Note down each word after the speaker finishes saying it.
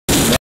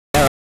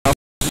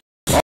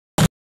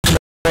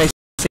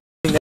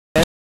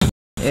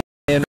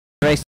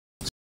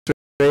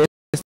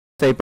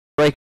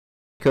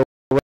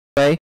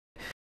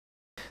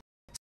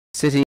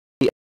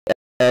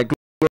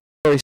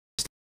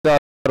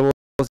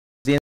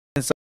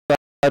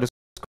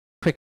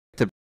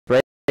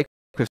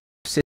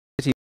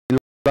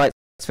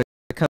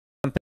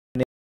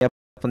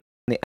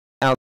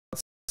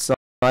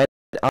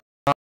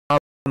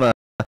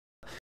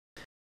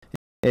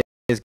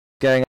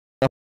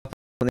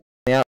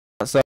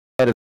outside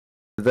of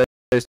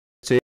those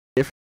two,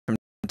 from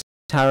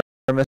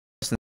Taramis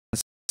and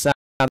Sam,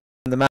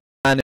 the man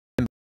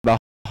in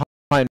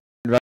behind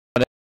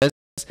runners,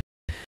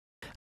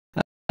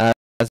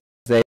 as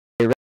they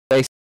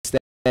raced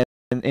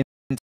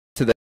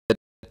into the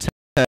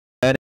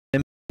turn.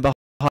 In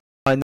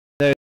behind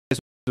those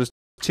was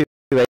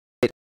 280,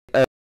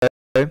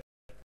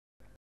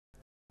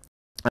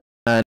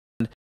 and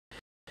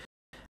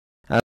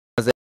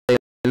as they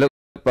look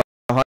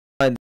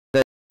behind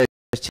the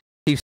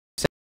chief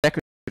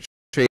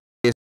secretary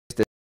is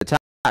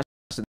attached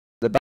to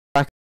the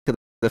back of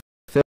the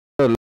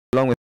field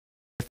along with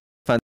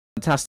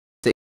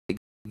fantastic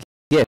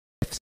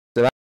gifts.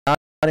 So out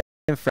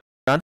in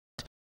front,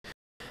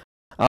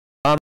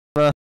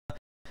 Armour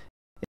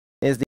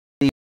is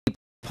the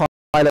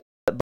pilot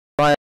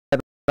by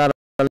about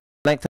a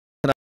length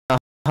and a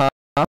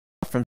half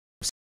from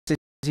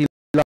City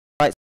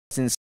Lights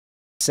in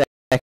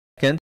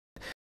second.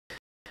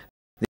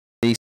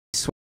 The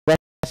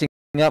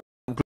sweating up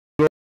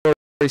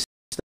Glory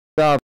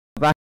Star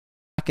back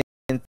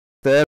in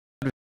third.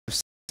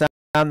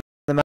 Sam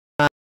the man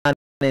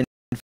in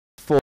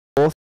fourth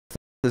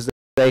as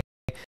they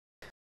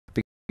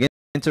begin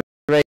to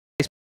race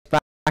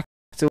back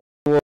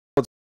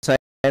towards say,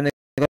 and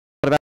they've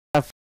got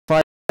about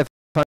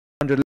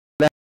 500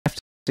 left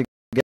to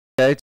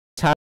go.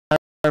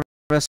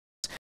 Taramis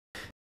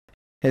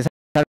is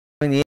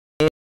having the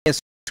ears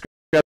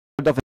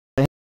scrubbed off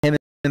of him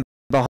and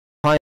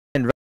behind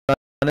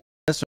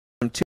runners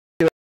from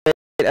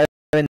 280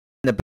 in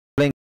the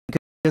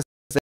blinkers.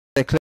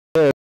 They're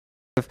clear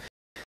of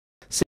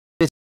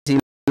City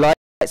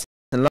Lights,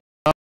 and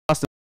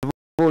last of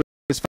all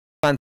is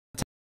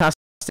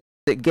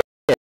fantastic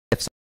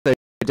gifts. So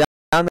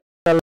down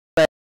the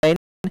lane,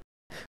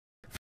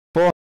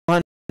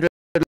 400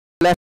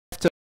 left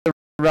to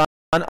run.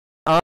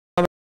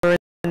 Armour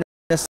in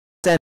the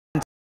centre.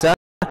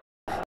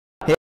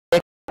 Here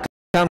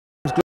comes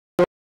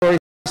Glory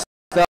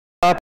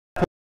Star,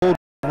 pulled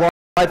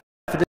wide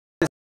for the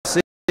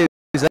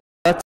Sousa.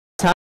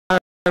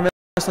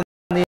 Taramis on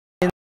the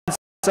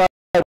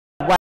inside,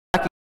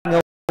 whacking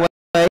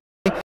away,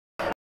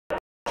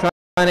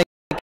 trying to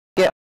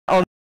get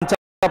on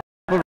top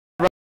of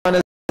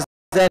runners.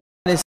 Then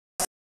is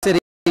City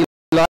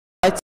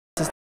Lights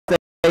as they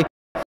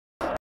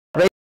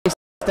race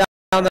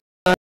down the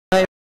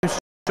home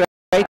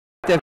straight.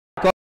 They've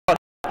got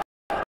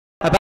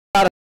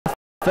about a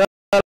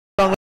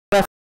furlong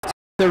left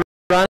to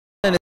run,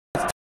 and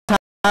it's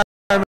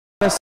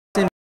Taramis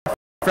in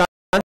front.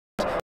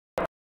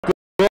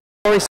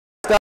 Glory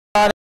Star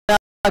now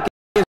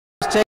gives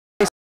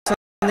chase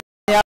on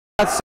the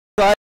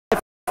outside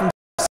from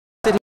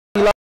City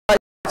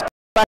Lights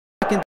back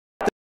in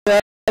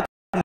third.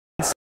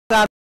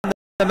 Sam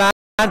the man,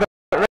 but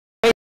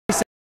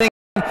racing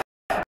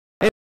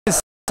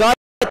inside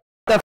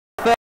the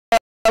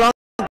furlong.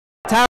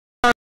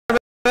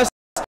 Taramis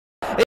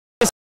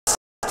is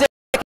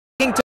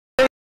sticking to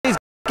his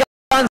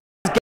guns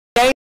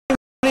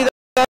gamely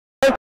though.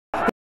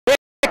 Here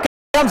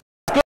comes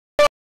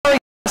Glory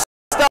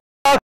Star,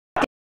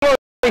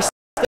 Glory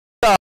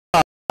Star,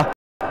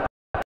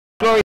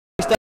 Glory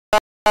Star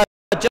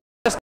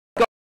just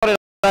got it,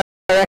 I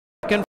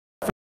reckon,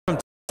 from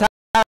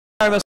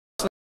Taramis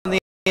on the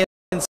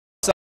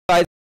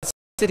inside.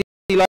 City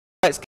Lights